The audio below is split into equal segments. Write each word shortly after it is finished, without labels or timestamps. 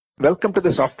Welcome to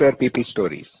the Software People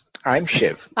Stories. I'm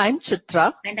Shiv. I'm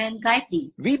Chitra. And I'm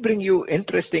Gayatri. We bring you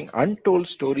interesting, untold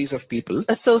stories of people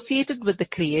Associated with the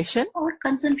creation Or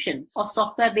consumption of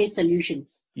software-based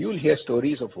solutions. You'll hear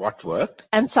stories of what worked,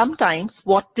 and sometimes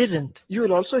what didn't, you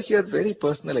will also hear very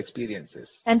personal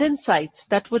experiences. and insights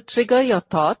that would trigger your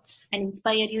thoughts. And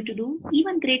inspire you to do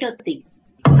even greater things.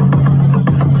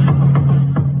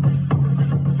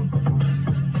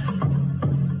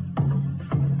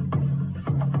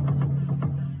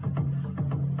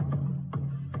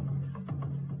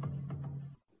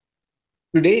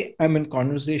 Today, I'm in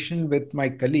conversation with my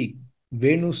colleague,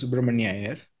 Venu Subramania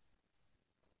Iyer.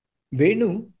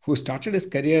 Venu, who started his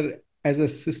career as a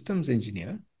systems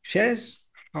engineer, shares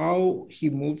how he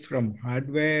moved from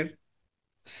hardware,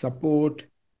 support,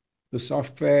 to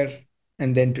software,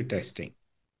 and then to testing.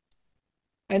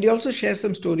 And he also shares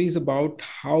some stories about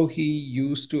how he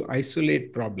used to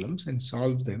isolate problems and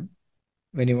solve them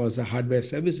when he was a hardware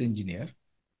service engineer,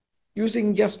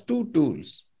 using just two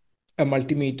tools, a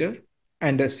multimeter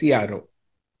and a CRO,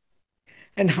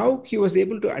 and how he was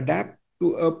able to adapt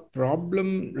to a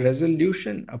problem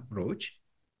resolution approach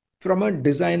from a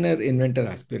designer-inventor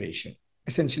aspiration,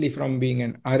 essentially from being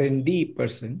an R&D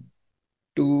person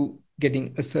to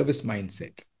getting a service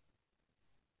mindset.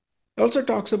 He also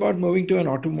talks about moving to an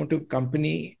automotive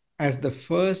company as the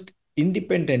first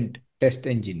independent test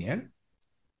engineer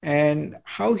and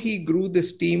how he grew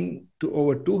this team to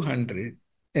over 200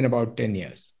 in about 10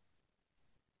 years.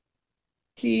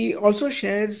 He also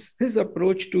shares his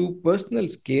approach to personal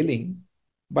scaling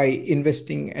by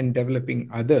investing and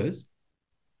developing others,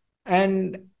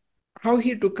 and how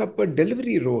he took up a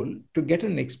delivery role to get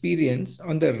an experience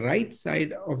on the right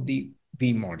side of the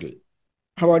V model.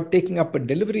 How about taking up a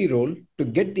delivery role to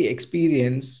get the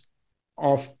experience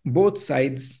of both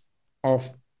sides of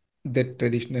the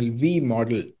traditional V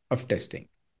model of testing.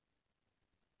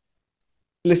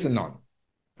 Listen on.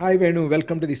 Hi, Venu.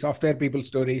 Welcome to the Software People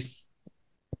Stories.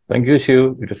 Thank you,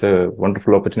 Shiv. It is a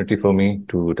wonderful opportunity for me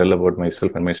to tell about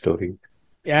myself and my story.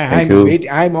 Yeah, Thank you.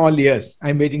 I'm all ears.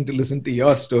 I'm waiting to listen to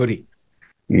your story.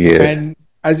 Yes. And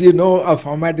as you know, our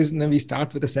format is we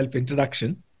start with a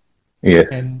self-introduction.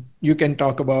 Yes. And you can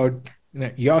talk about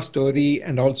your story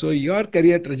and also your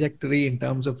career trajectory in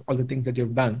terms of all the things that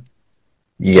you've done.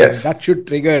 Yes. And that should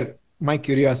trigger my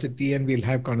curiosity, and we'll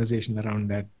have conversation around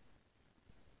that.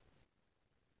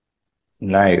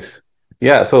 Nice.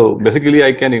 Yeah. So basically,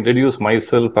 I can introduce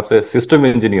myself as a system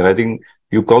engineer. I think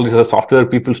you call this a software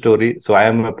people story. So I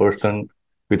am a person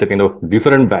with a kind of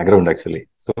different background, actually.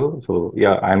 So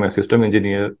yeah, I'm a system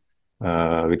engineer.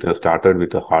 Started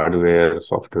with the hardware,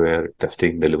 software,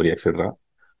 testing, delivery, etc.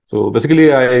 So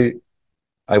basically,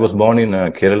 I was born in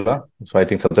Kerala. So I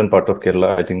think southern part of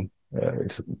Kerala. I think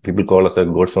it's people call us a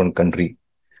ghost town country.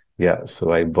 Yeah.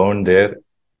 So I born there.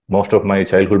 Most of my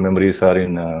childhood memories are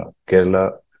in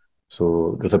Kerala.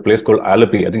 So there's a place called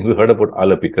Alleppey. I think you heard about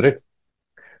Alleppey, correct?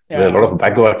 Yeah, Where a lot of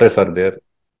backwaters are there.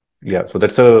 Yeah. So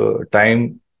that's a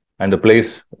time and the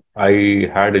place I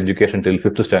had education till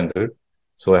 5th standard.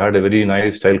 So I had a very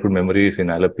nice childhood memories in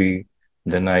Alleppey.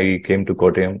 Then I came to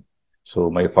Kottayam. So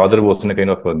my father was in a kind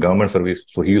of a government service.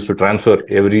 So he used to transfer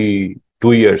every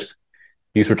 2 years.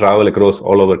 He used to travel across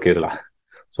all over Kerala.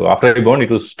 So after I born,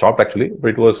 it was stopped actually,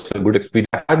 but it was a good experience.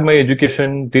 I had my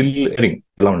education till ending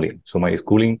only. So my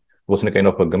schooling was in a kind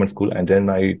of a government school, and then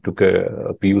I took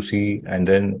a PUC, and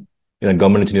then in a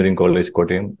government engineering college,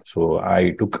 Kottayam. So I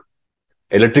took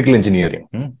electrical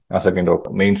engineering as a kind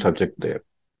of main subject there.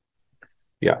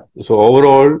 Yeah. So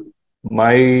overall,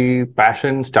 my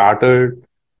passion started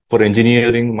for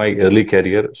engineering my early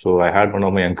career. So I had one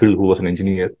of my uncle who was an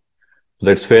engineer. So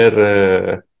that's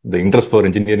where the interest for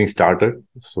engineering started.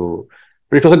 So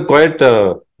it was a quite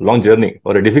long journey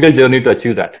or a difficult journey to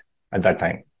achieve that at that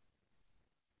time,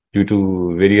 due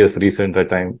to various reasons at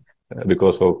time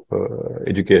because of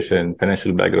education,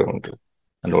 financial background,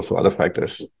 and also other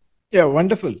factors. Yeah,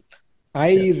 wonderful.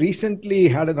 I recently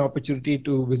had an opportunity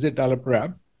to visit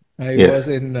Alleppey. I was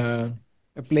in a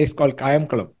place called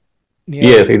Kottayam.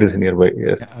 Yes, it is nearby.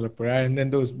 Yes, Alleppey, and then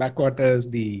those backwaters,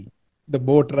 the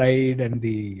boat ride, and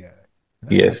the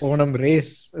Onam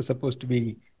race is supposed to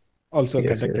be also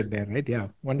conducted there, right? Yeah,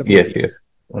 wonderful. Yes,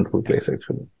 wonderful place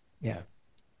actually. Yeah.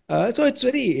 So it's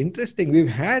very interesting. We've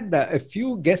had a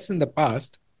few guests in the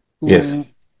past who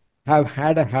have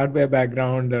had a hardware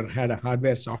background or had a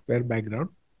hardware software background.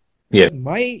 Yes.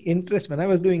 My interest when I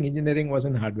was doing engineering was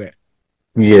in hardware.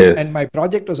 Yes. And my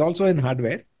project was also in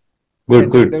hardware.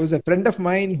 Good. There was a friend of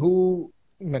mine who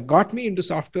got me into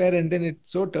software, and then it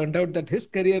so turned out that his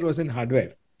career was in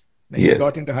hardware. He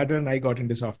got into hardware and I got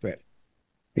into software.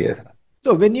 Yes.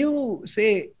 So when you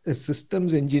say a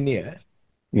systems engineer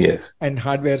Yes, and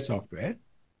hardware software,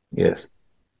 yes.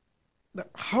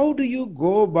 how do you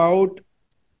go about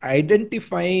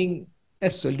identifying a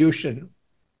solution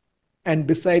and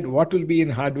decide what will be in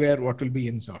hardware, what will be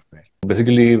in software?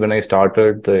 Basically, when I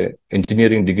started the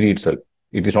engineering degree itself,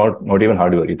 it is not even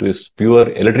hardware. It was pure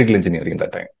electrical engineering at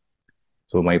that time.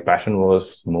 So my passion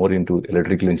was more into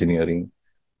electrical engineering.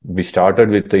 We started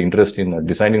with the interest in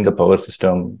designing the power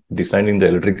system, designing the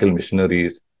electrical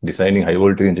machineries, designing high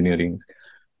voltage engineering.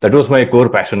 That was my core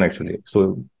passion actually.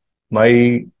 So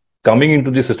my coming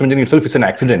into the system engineering itself is an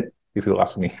accident, if you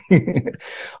ask me.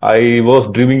 I was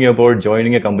dreaming about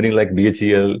joining a company like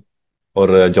BHEL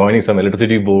or joining some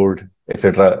electricity board,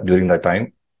 etc. during that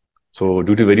time. So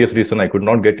due to various reasons, I could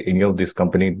not get any of this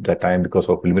company that time because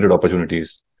of limited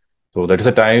opportunities. So that is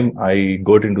the time I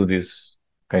got into this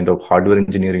kind of hardware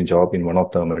engineering job in one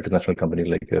of the multinational company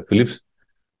like Philips.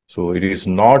 So it is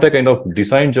not a kind of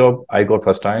design job I got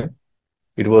first time.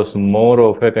 It was more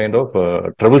of a kind of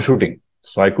troubleshooting.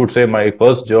 So I could say my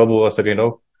first job was a kind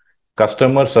of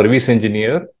customer service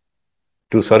engineer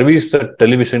to service the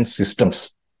television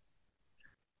systems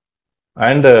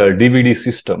and DVD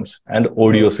systems and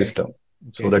audio system.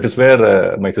 So that is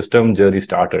where my system journey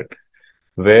started,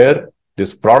 where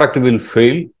this product will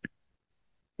fail.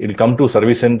 It will come to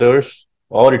service centers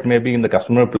or it may be in the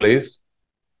customer place.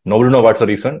 Nobody know what's the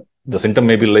reason. The symptom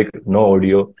may be like no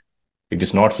audio, it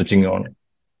is not switching on,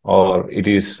 or it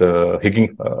is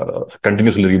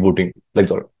continuously rebooting, like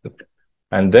that.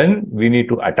 And then we need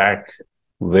to attack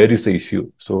where is the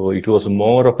issue. So it was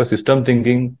more of a system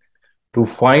thinking to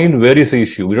find where is the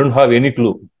issue. We don't have any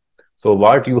clue. So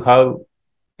what you have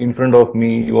in front of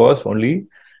me was only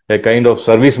a kind of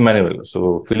service manual.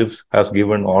 So Philips has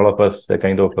given all of us a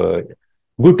kind of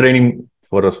good training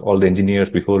for us, all the engineers,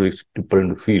 before we put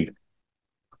into field.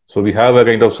 So we have a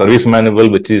kind of service manual,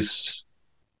 which is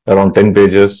around 10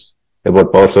 pages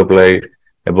about power supply,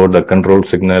 about the control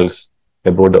signals,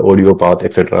 about the audio path,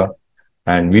 etc.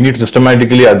 And we need to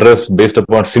systematically address based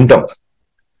upon symptoms.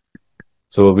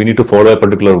 So we need to follow a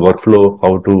particular workflow,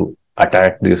 how to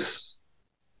attack this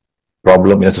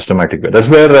problem in a systematic way. That's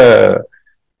where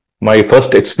my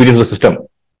first experience with the system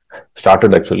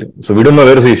started actually. So we don't know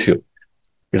where is the issue.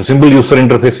 It's a simple user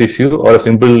interface issue or a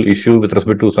simple issue with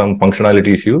respect to some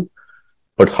functionality issue.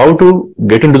 But how to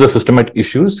get into the systematic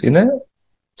issues in a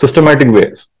systematic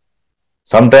way.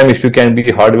 Sometimes issue can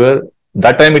be hardware.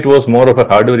 That time it was more of a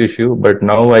hardware issue, but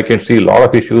now I can see a lot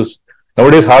of issues.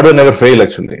 Nowadays hardware never fail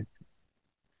actually.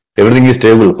 Everything is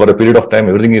stable for a period of time.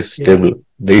 Everything is stable. Yeah.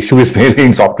 The issue is mainly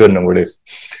in software nowadays.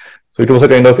 So it was a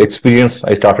kind of experience.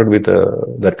 I started with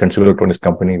that consumer electronics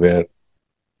company where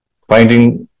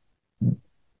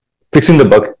fixing the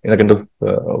bug in a kind of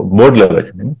board level.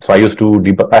 So I used to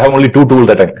debug. I have only two tools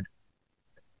that time.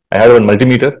 I had one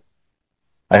multimeter.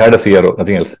 I had a CRO,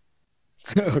 nothing else.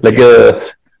 Okay. Like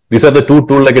these are the two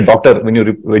tools like a doctor when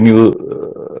you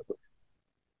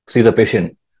see the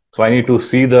patient. So I need to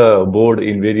see the board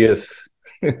in various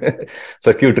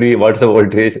circuitry, what's the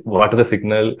voltage, what is the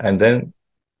signal, and then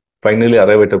finally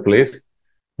arrive at a place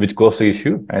which causes the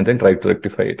issue and then try to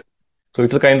rectify it. So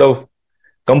it's a kind of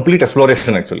complete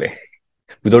exploration actually.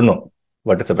 We don't know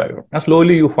what is the background. And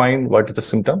slowly you find what is the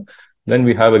symptom. Then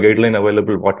we have a guideline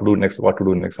available, what to do next,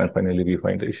 and finally we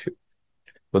find the issue.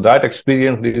 So that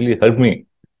experience really helped me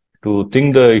to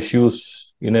think the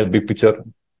issues in a big picture,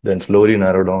 then slowly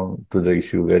narrow down to the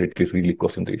issue where it is really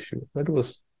causing the issue. That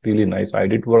was really nice. I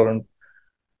did for around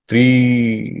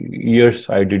 3 years.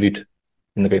 I did it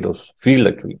in the kind of field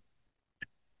actually.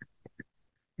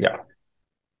 Yeah.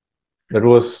 That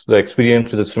was the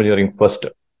experience with the system engineering first.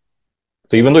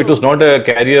 So even though it was not a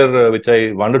career which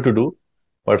I wanted to do,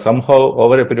 but somehow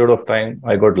over a period of time,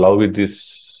 I got love with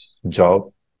this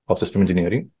job of system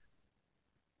engineering.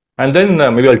 And then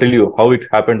maybe I'll tell you how it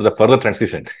happened, the further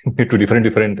transition to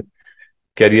different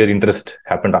career interest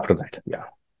happened after that. Yeah.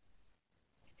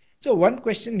 So one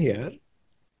question here.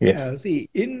 Yes. See,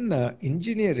 in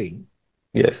engineering,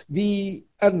 yes, we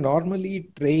are normally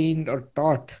trained or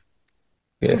taught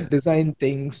yes, to design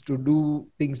things, to do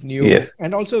things new. Yes.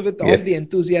 And also with all the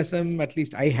enthusiasm, at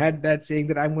least I had that saying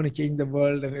that I'm going to change the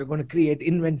world and we're going to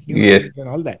invent new things and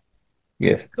all that.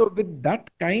 Yes. So with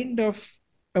that kind of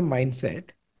a mindset,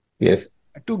 yes,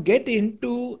 to get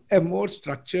into a more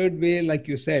structured way, like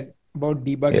you said, about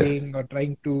debugging or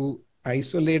trying to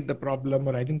isolate the problem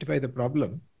or identify the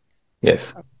problem.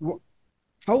 Yes.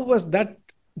 How was that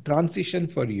transition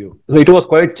for you? So it was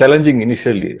quite challenging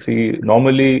initially. See,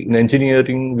 normally in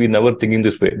engineering, we never think in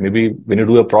this way. Maybe when you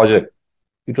do a project,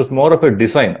 it was more of a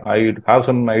design. I have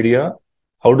some idea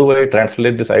how do I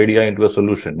translate this idea into a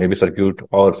solution, maybe circuit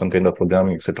or some kind of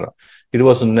programming, etc. It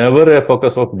was never a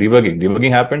focus of debugging.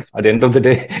 Debugging happens at the end of the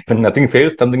day. When nothing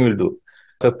fails, something will do.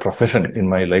 It's a profession in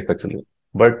my life, actually.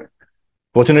 But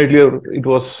fortunately, it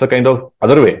was a kind of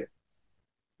other way.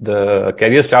 The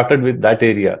career started with that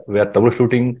area where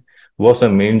troubleshooting was a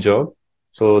main job.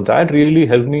 So that really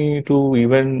helped me to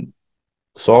even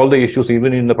solve the issues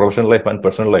even in the professional life and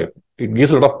personal life. It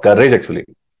gives a lot of courage, actually.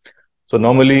 So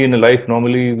normally in life,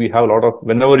 we have a lot of,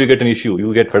 whenever you get an issue,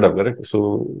 you get fed up, correct?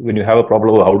 So when you have a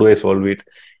problem, how do I solve it?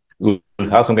 You will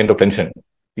have some kind of tension,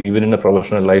 even in a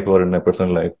professional life or in a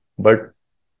personal life. But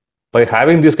by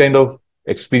having this kind of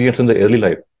experience in the early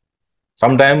life,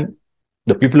 sometimes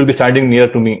the people will be standing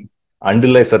near to me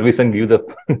until I service and give the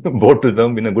board to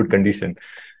them in a good condition.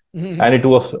 Mhm. And it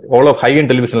was all of high-end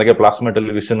television, like a plasma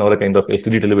television or a kind of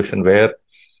LCD television, where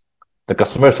the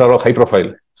customers are of high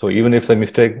profile. So even if it's a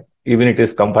mistake, even it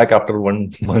is come back after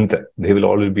 1 month, they will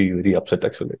always be very upset,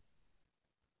 actually.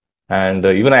 And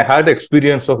even I had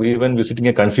experience of even visiting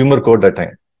a consumer court that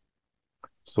time.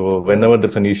 So whenever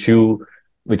there's an issue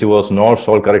which was not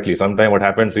solved correctly, sometimes what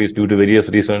happens is due to various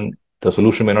reasons, the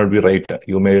solution may not be right.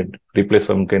 You may replace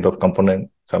some kind of component.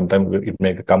 Sometimes it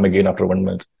may come again after 1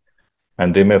 month.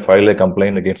 And they may file a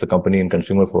complaint against the company in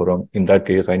consumer forum. In that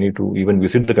case, I need to even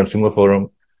visit the consumer forum,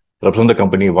 represent the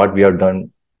company, what we have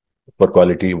done for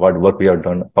quality, what work we have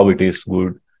done, how it is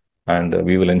good, and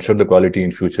we will ensure the quality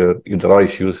in future. If there are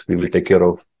issues, we will take care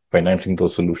of financing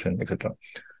those solutions, etc.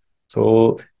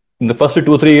 So in the first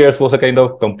 2-3 years was a kind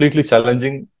of completely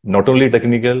challenging, not only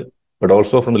technical, but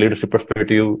also from the leadership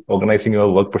perspective, organizing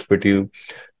your work perspective,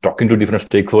 talking to different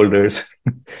stakeholders,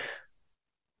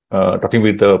 talking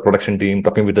with the production team,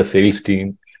 talking with the sales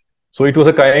team. So it was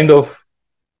a kind of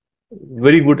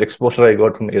very good exposure I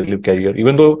got from early career,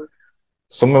 even though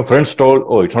some of my friends told,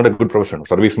 oh, it's not a good profession.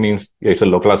 Service means, yeah, it's a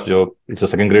low-class job. It's a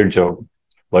second-grade job.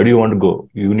 Why do you want to go?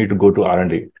 You need to go to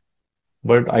R&D.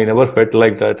 But I never felt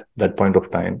like that point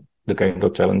of time. The kind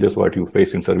of challenges what you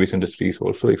face in service industry is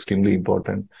also extremely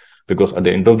important, because at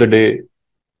the end of the day,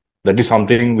 that is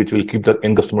something which will keep the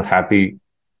end customer happy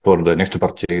for the next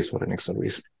purchase or the next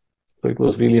service. So it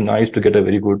was really nice to get a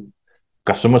very good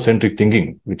customer-centric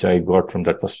thinking, which I got from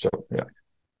that first job. Yeah.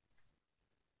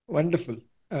 Wonderful.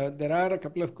 There are a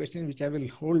couple of questions which I will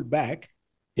hold back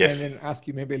Yes. and then ask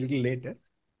you maybe a little later.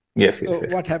 Yes. So Yes.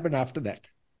 Yes. what happened after that?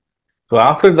 So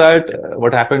after that,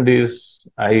 what happened is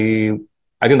I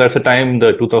think that's the time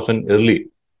the 2000 early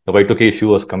the Y2K issue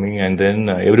was coming, and then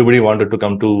everybody wanted to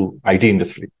come to IT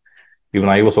industry. Even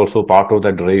I was also part of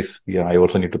that race. Yeah, I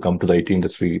also need to come to the IT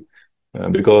industry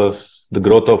because the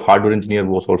growth of hardware engineer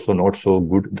was also not so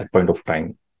good at that point of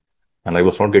time, and I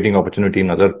was not getting opportunity in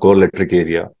other core electric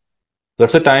area.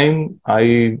 That's the time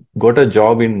I got a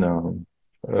job in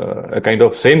a kind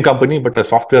of same company but a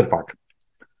software part.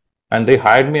 And they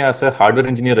hired me as a hardware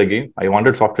engineer again. I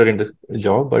wanted software in the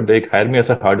job, but they hired me as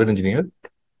a hardware engineer.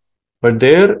 But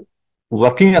there,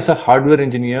 working as a hardware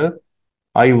engineer,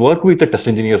 I work with the test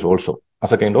engineers also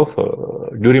as a kind of,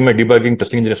 during my debugging,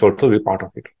 testing engineers also be part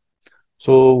of it.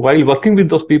 So while working with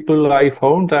those people, I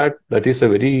found that that is a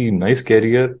very nice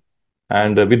career.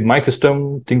 And with my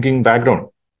system thinking background,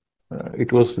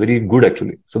 it was very good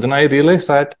actually. So then I realized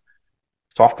that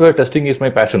software testing is my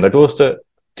passion. That was the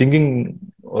thinking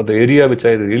or the area which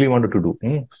I really wanted to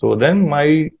do. So then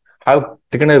I have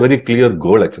taken a very clear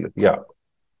goal actually. Yeah,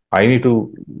 I need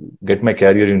to get my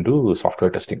career into software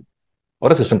testing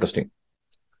or a system testing.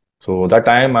 So that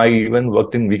time I even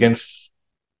worked in weekends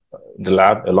in the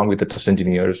lab along with the test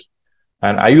engineers,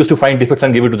 and I used to find defects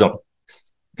and give it to them,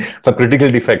 some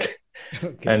critical defect,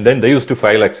 Okay. and then they used to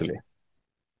file actually.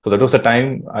 So that was the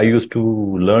time I used to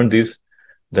learn this.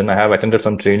 Then I have attended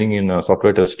some training in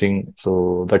software testing.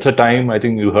 So that's the time I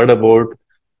think you heard about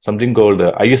something called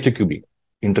ISTQB,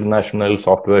 International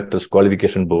Software Test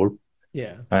Qualification Board.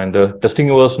 Yeah. And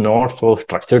testing was not so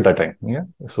structured that time. Yeah.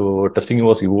 So testing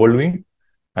was evolving,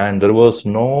 and there was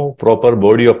no proper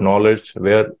body of knowledge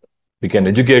where we can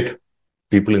educate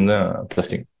people in the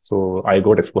testing. So I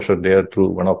got exposure there through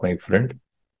one of my friend,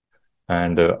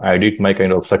 and I did my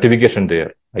kind of certification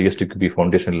there, ISTQB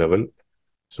foundation level.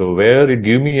 So where it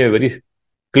gave me a very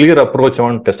clear approach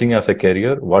on testing as a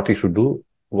career, what we should do,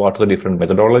 what are the different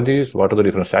methodologies, what are the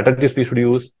different strategies we should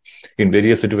use in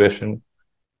various situations.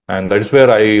 And that is where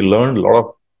I learned a lot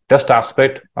of test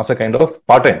aspect as a kind of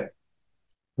part-time,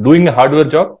 doing a hardware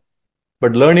job,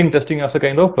 but learning testing as a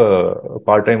kind of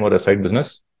part-time or a side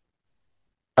business.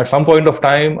 At some point of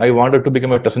time, I wanted to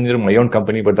become a test engineer in my own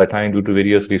company, but that time, due to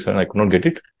various reasons, I could not get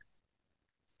it.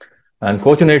 And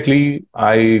fortunately,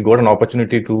 I got an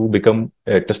opportunity to become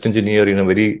a test engineer in a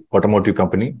very automotive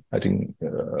company. I think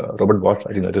Robert Bosch,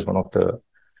 I think that is one of the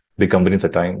big companies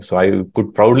at the time. So I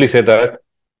could proudly say that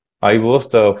I was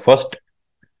the first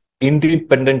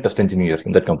independent test engineer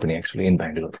in that company, actually, in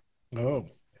Bangalore. Oh,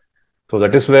 So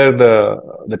that is where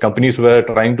the companies were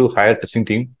trying to hire testing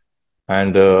team.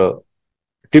 And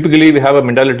typically, we have a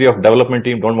mentality of development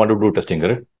team don't want to do testing,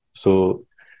 right? So,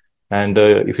 and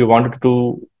if you wanted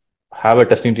to have a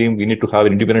testing team, we need to have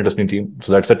an independent testing team.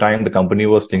 So that's the time the company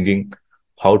was thinking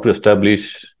how to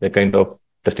establish a kind of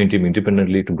testing team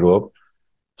independently to grow up.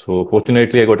 So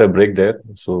fortunately, I got a break there.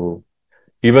 So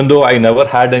even though I never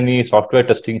had any software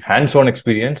testing hands-on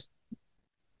experience,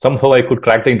 somehow I could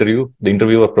crack the interview. The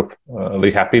interviewer was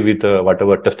very happy with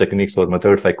whatever test techniques or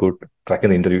methods I could crack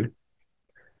in the interview.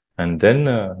 And then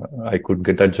I could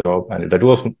get that job. And that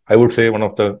was, I would say, one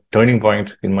of the turning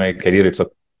points in my career itself,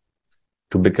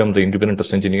 to become the independent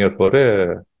test engineer for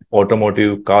a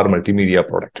automotive car multimedia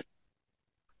product.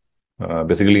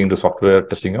 Basically into software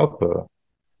testing of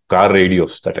car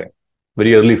radios that time,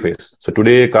 very early phase. So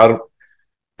today car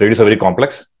radios are very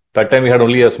complex. That time we had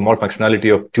only a small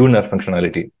functionality of tuner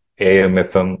functionality, AM,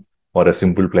 FM, or a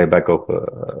simple playback of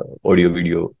audio,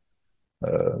 video,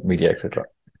 media, etc.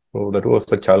 So that was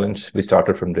the challenge. We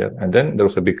started from there. And then there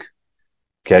was a big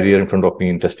career in front of me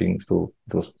in testing. So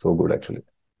it was so good, actually.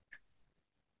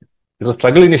 It was a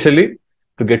struggle initially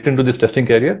to get into this testing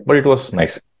career, but it was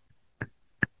nice.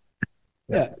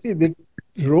 yeah. See, the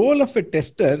role of a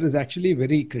tester is actually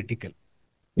very critical.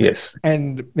 Yes.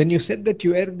 And when you said that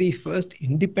you were the first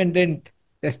independent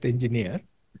test engineer,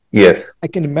 Yes. I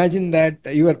can imagine that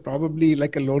you were probably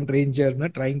like a lone ranger,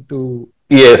 trying to.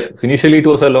 Yes. So initially it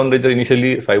was a lone ranger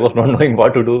initially, so I was not knowing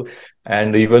what to do.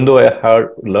 And even though I had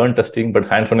learned testing, but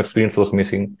hands-on experience was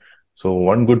missing. So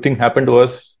one good thing happened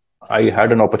was I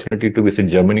had an opportunity to visit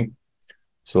Germany.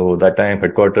 So that time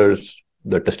headquarters,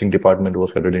 the testing department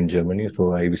was headed in Germany.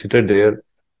 So I visited there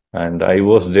and I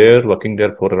was there working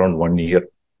there for around 1 year.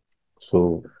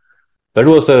 So that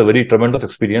was a very tremendous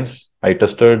experience. I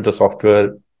tested the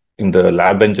software in the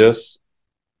lab benches,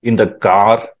 in the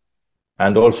car,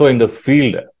 and also in the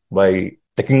field by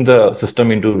taking the system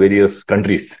into various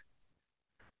countries.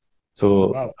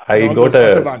 So Wow. I All got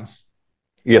those autobahns.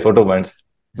 Yes, autobahns.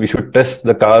 We should test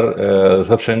the car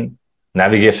reception,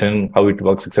 navigation, how it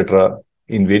works, etc.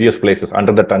 in various places,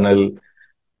 under the tunnel,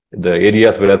 the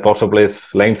areas where power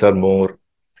supplies lines are more.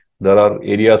 There are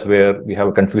areas where we have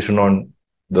a confusion on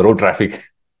the road traffic.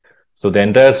 So the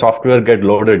entire software get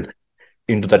loaded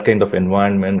into that kind of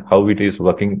environment, how it is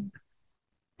working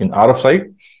in RF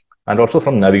side and also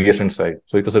from navigation side.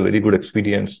 So it was a very good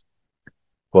experience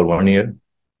for 1 year.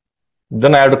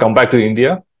 Then I had to come back to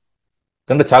India.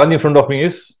 Then the challenge in front of me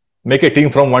is make a team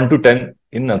from 1 to 10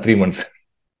 in 3 months.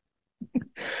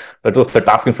 That was the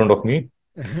task in front of me.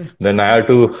 Then I had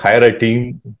to hire a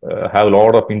team, have a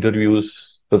lot of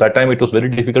interviews. So that time it was very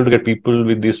difficult to get people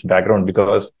with this background,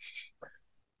 because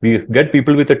we get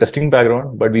people with a testing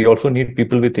background, but we also need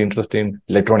people with interest in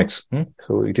electronics.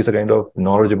 So it is a kind of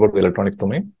knowledge about the electronics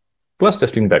domain plus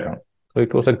testing background. So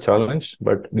it was a challenge,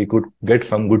 but we could get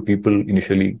some good people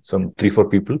initially, some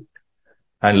 3-4 people.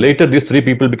 And later these 3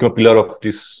 people became a pillar of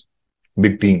this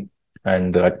big team.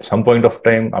 And at some point of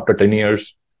time, after 10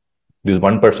 years, this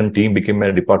 1-person team became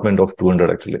a department of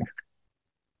 200 actually.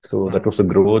 So that was the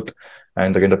growth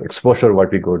and the kind of exposure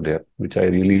what we got there, which I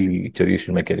really cherish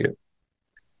in my career.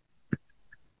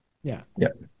 Yeah. Yeah.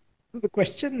 The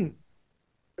question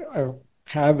I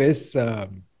have is,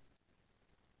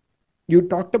 you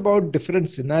talked about different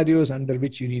scenarios under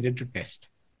which you needed to test.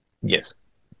 Yes.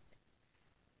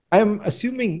 I am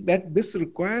assuming that this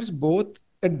requires both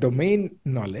a domain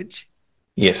knowledge,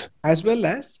 Yes. as well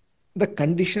as the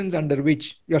conditions under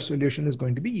which your solution is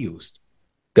going to be used.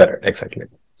 Correct. Exactly.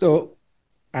 So,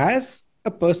 as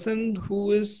a person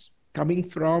who is coming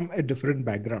from a different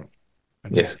background,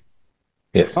 Yes.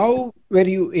 Yes. how were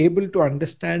you able to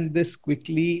understand this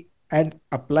quickly and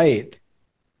apply it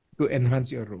to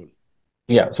enhance your role?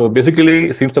 Yeah. So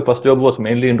basically, since the first job was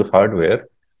mainly into hardware,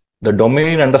 the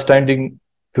domain understanding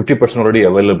 50% already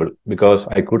available, because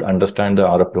I could understand the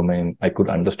RF domain, I could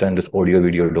understand this audio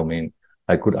video domain,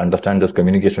 I could understand this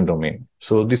communication domain.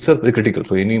 So these are very critical.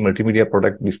 So any multimedia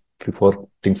product, these 3-4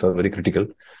 things are very critical.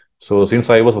 So since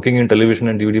I was working in television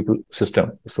and DVD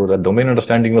system, so the domain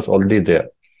understanding was already there.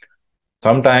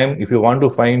 Sometime, if you want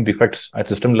to find defects at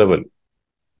system level,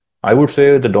 I would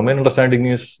say the domain understanding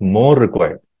is more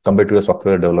required compared to a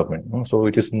software development. So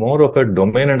it is more of a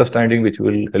domain understanding which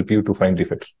will help you to find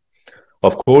defects.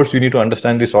 Of course, you need to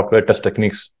understand the software test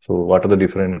techniques. So what are the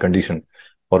different conditions,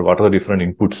 or what are the different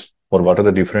inputs or what are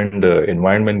the different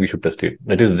environment we should test it.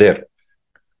 That is there.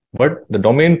 But the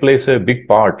domain plays a big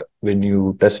part when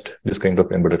you test this kind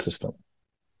of embedded system.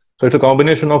 So it's a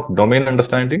combination of domain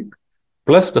understanding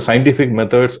plus the scientific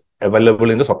methods available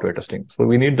in the software testing. So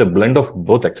we need the blend of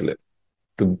both actually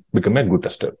to become a good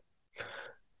tester.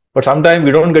 But sometimes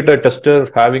we don't get a tester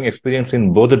having experience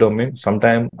in both the domains.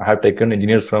 Sometimes I have taken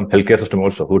engineers from healthcare system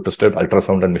also who tested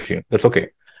ultrasound and machine. That's okay.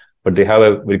 But they have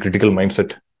a very critical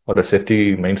mindset or a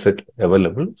safety mindset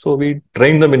available. So we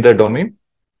train them in their domain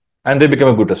and they become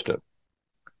a good tester.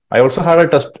 I also had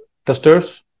a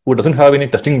testers who doesn't have any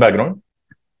testing background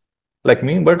like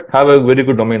me, but have a very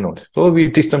good domain knowledge. So we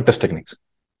teach them test techniques.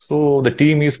 So the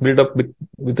team is built up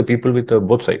with the people with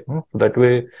both sides. So that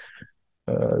way,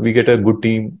 we get a good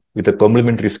team with a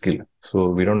complementary skill. So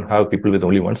we don't have people with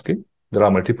only one skill. There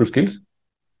are multiple skills.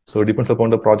 So it depends upon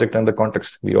the project and the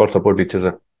context. We all support each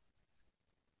other.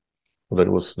 So that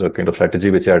was the kind of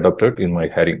strategy which I adopted in my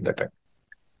hiring that time.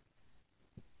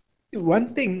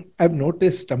 One thing I've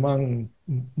noticed among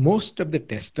most of the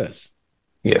testers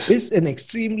Yes. is an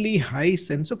extremely high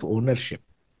sense of ownership.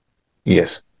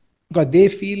 Yes. Because they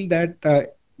feel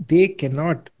that they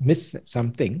cannot miss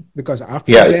something because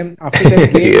after Yeah. them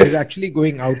game Yes. is actually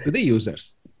going out to the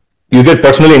users. You get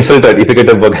personally insulted if you get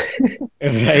a bug.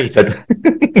 Right.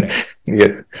 That-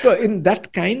 Yes. So in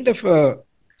that kind of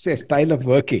say style of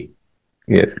working,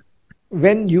 Yes.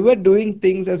 when you were doing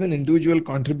things as an individual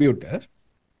contributor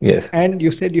Yes. and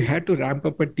you said you had to ramp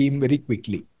up a team very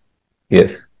quickly,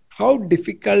 Yes. how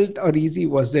difficult or easy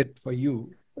was it for you?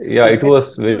 Yeah, it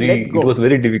was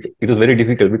very difficult. It was very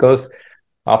difficult because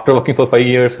after working for 5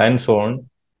 years hands-on,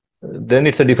 then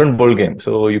it's a different ball game.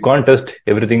 So you can't test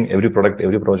everything, every product,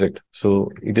 every project.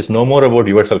 So it is no more about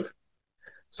yourself.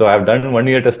 So I've done 1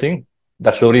 year testing.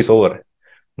 That story is over.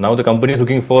 Now the company is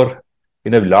looking for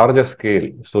in a larger scale.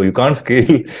 So you can't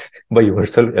scale by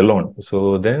yourself alone.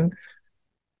 So then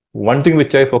one thing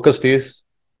which I focused is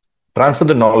transfer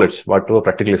the knowledge, whatever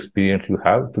practical experience you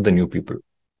have to the new people.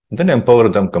 Then empower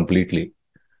them completely.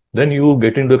 Then you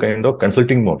get into kind of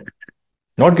consulting mode.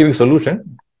 Not giving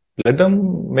solution, let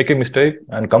them make a mistake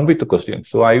and come with the question.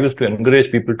 So I used to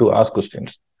encourage people to ask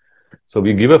questions. So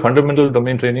we give a fundamental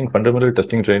domain training, fundamental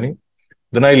testing training.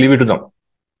 Then I leave it to them.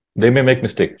 They may make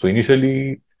mistakes. So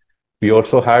initially, we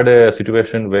also had a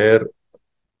situation where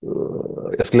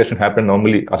escalation happened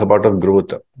normally as a part of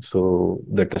growth. So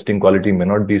the testing quality may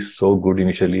not be so good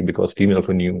initially because team is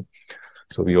also new.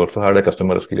 So we also had a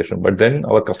customer escalation. But then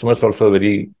our customers also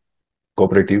very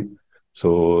cooperative.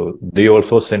 So they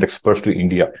also send experts to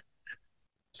India.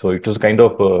 So it was kind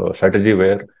of a strategy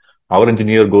where our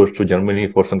engineer goes to Germany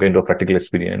for some kind of practical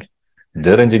experience.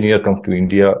 Their engineer comes to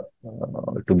India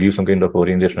to give some kind of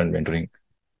orientation and mentoring.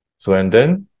 So, and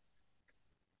then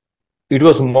it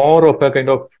was more of a kind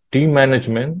of team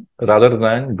management rather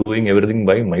than doing everything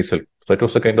by myself. So it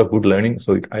was a kind of good learning.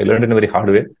 So I learned in a very hard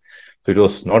way. So it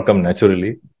was not come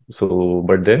naturally. So,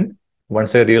 but then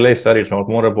once I realized that it's not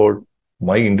more about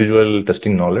my individual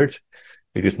testing knowledge,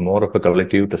 it is more of a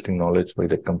collective testing knowledge by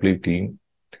the complete team.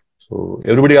 So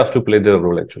everybody has to play their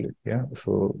role actually. Yeah.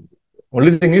 So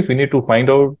only thing is we need to find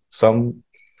out some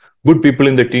good people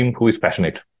in the team who is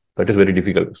passionate. That is very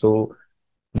difficult. So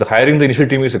the hiring the initial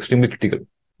team is extremely critical.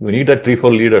 We need that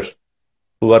 3-4 leaders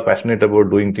who are passionate about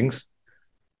doing things.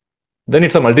 Then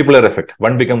it's a multiplier effect.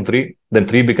 1 become 3, then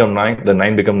 3 become 9, then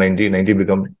 9 become 90, 90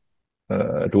 become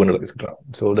 200, etc.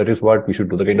 So that is what we should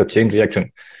do, the kind of chain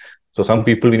reaction. So some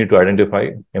people we need to identify,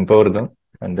 empower them,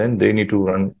 and then they need to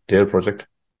run their project.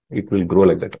 It will grow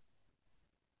like that.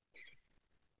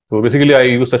 So basically, I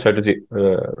use the strategy,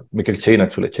 make a chain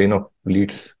actually, a chain of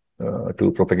leads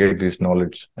to propagate this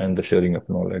knowledge and the sharing of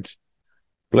knowledge,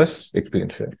 plus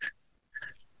experience share.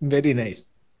 Very nice.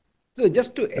 So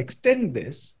just to extend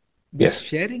this Yes.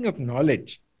 sharing of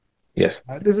knowledge, Yes.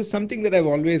 this is something that I've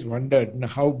always wondered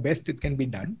how best it can be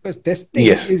done. Because testing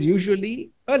Yes. is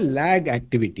usually a lag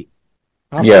activity.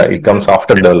 Yeah, it comes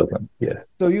after development. Yes.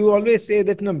 So you always say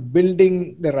that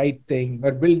building the right thing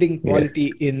or building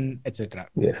quality in, etc.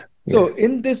 Yes. So Yes.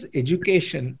 in this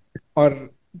education or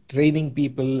training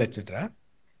people, etc.,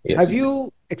 Yes. have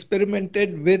you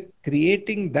experimented with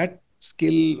creating that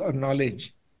skill or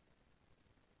knowledge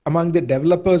among the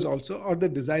developers also or the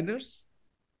designers?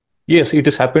 Yes, it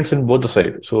is happens in both the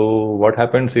sides. So what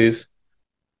happens is,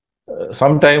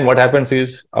 sometime what happens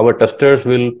is our testers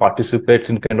will participate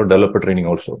in kind of developer training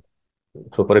also.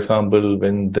 So for example,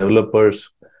 when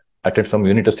developers attend some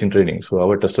unit testing training, so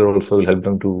our tester also will help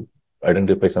them to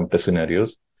identify some test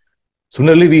scenarios.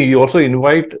 Similarly, we also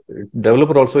invite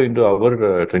developer also into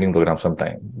our training program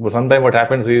sometime. But sometime what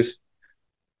happens is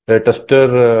a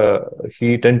tester,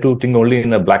 he tend to think only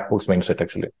in a black box mindset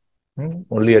actually,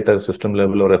 only at a system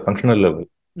level or a functional level.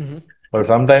 Mm-hmm. But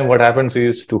sometimes what happens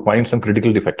is to find some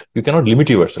critical defect. You cannot limit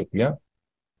yourself. Yeah.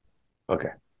 Okay.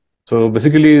 So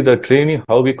basically the training,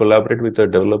 how we collaborate with the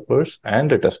developers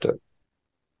and the tester.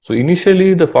 So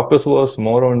initially the focus was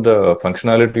more on the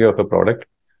functionality of a product.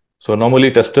 So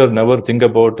normally tester never think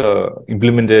about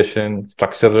implementation,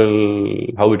 structural,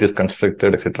 how it is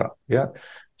constructed, etc. Yeah.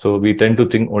 So we tend to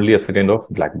think only as a kind of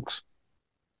black box.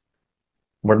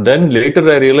 But then later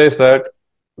I realized that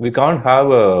we can't have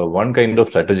one kind of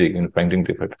strategy in finding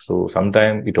defect. So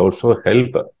sometimes it also help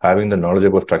having the knowledge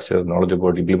about structure, knowledge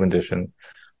about implementation,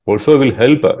 also will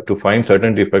help to find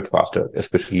certain defect faster,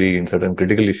 especially in certain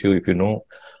critical issue. If you know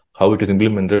how it is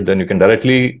implemented, then you can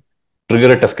directly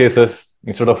trigger a test cases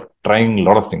instead of trying a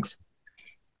lot of things.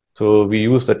 So we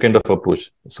use that kind of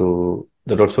approach. So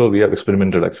that also we have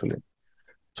experimented actually.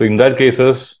 So in that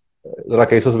cases, there are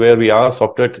cases where we ask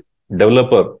software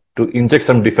developer to inject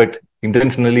some defect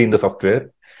intentionally in the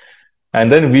software,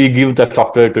 and then we give that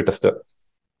software to tester.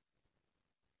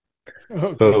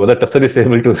 Okay. So the tester is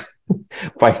able to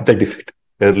find the defect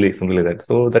early, something like that.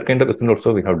 So that kind of experiment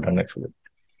also we have done actually.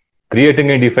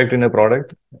 Creating a defect in a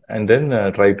product and then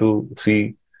try to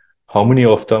see how many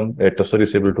of them a tester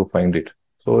is able to find it.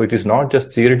 So it is not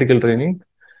just theoretical training.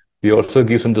 We also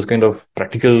give some this kind of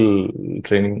practical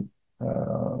training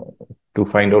to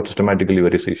find out systematically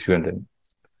where is the issue and then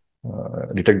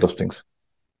detect those things.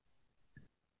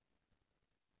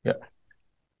 Yeah.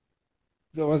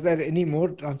 So was there any more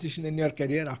transition in your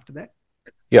career after that?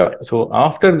 Yeah. So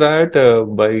after that,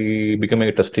 by becoming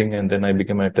a testing and then I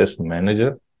became a test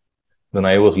manager. Then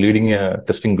I was leading a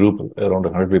testing group around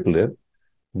 100 people there.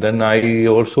 Then I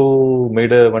also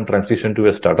made one transition to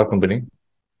a startup company.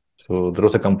 So there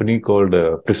was a company called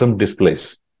Prism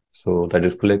Displays. So that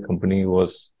display company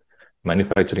was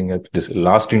manufacturing a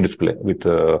lasting display with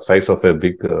the size of a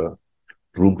big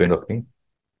room kind of thing.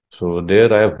 So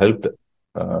there I have helped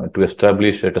to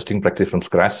establish a testing practice from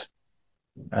scratch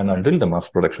and until the mass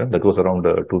production. That was around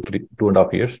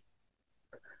 2.5 years.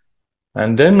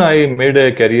 And then I made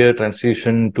a career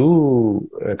transition to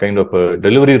a kind of a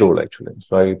delivery role actually.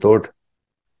 So I thought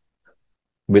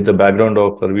with the background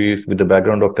of service, with the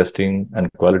background of testing and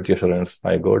quality assurance,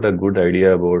 I got a good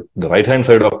idea about the right-hand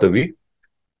side of the V.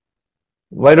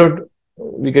 Why don't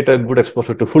we get a good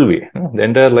exposure to full V? The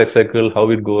entire life cycle, how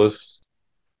it goes,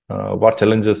 what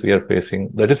challenges we are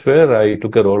facing. That is where I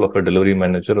took a role of a delivery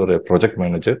manager or a project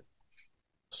manager.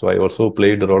 So I also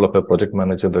played the role of a project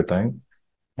manager at the time.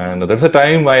 And that's the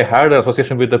time I had an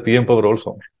association with the PM Power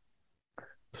also.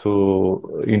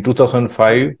 So in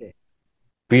 2005,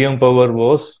 PM Power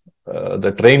was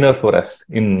the trainer for us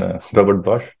in Robert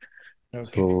Bosch.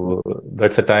 Okay. So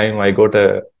that's the time I got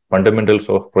a fundamentals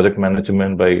of project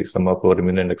management by some of our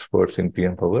eminent experts in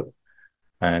PM Power.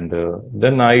 And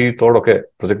then I thought, okay,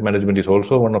 project management is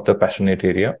also one of the passionate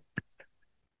area.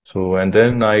 So, and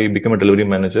then I became a delivery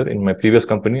manager. In my previous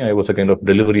company, I was a kind of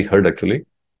delivery head actually.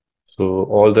 So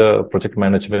all the project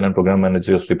management and program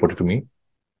managers reported to me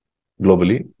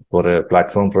globally for a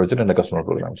platform project and the customer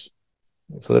programs.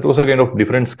 So that was a kind of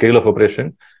different scale of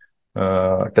operation.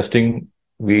 Testing,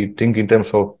 we think in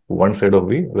terms of one side of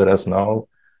V, whereas now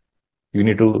you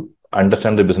need to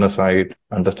understand the business side,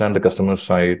 understand the customer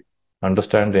side,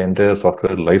 understand the entire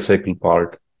software lifecycle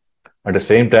part. At the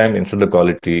same time, ensure the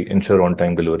quality, ensure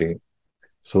on-time delivery.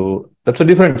 So that's a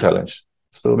different challenge.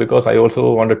 So because I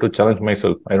also wanted to challenge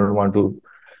myself, I don't want to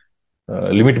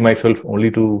limit myself only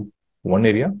to one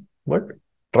area, but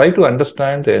try to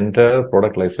understand the entire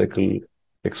product lifecycle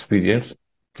experience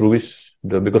through which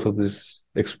because of this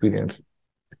experience,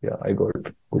 yeah, I got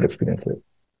good experience there.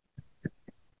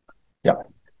 Yeah.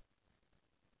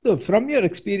 So from your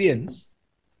experience,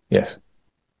 yes,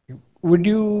 would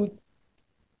you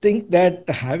think that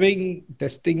having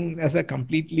testing as a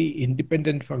completely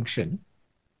independent function,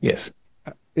 yes,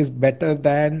 is better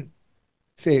than,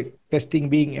 say, testing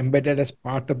being embedded as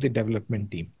part of the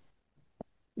development team?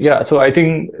 Yeah, so I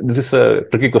think this is a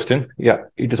tricky question. Yeah,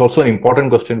 it is also an important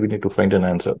question. We need to find an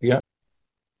answer. Yeah.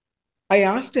 I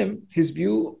asked him his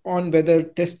view on whether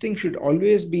testing should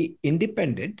always be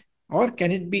independent or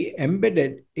can it be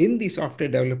embedded in the software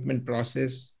development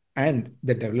process and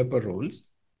the developer roles.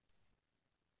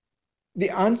 The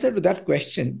answer to that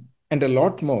question and a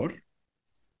lot more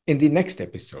in the next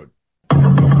episode.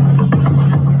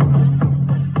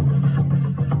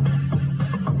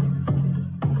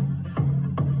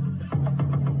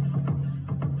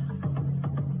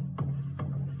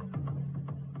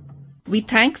 We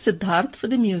thank Siddharth for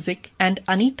the music and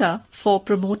Anita for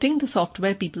promoting the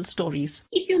Software People Stories.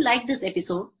 If you like this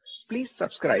episode, please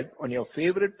subscribe on your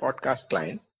favorite podcast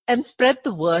client. And spread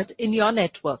the word in your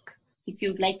network. If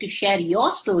you'd like to share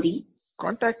your story,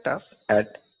 Contact us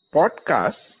at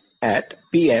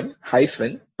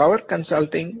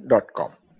podcasts@pm-powerconsulting.com.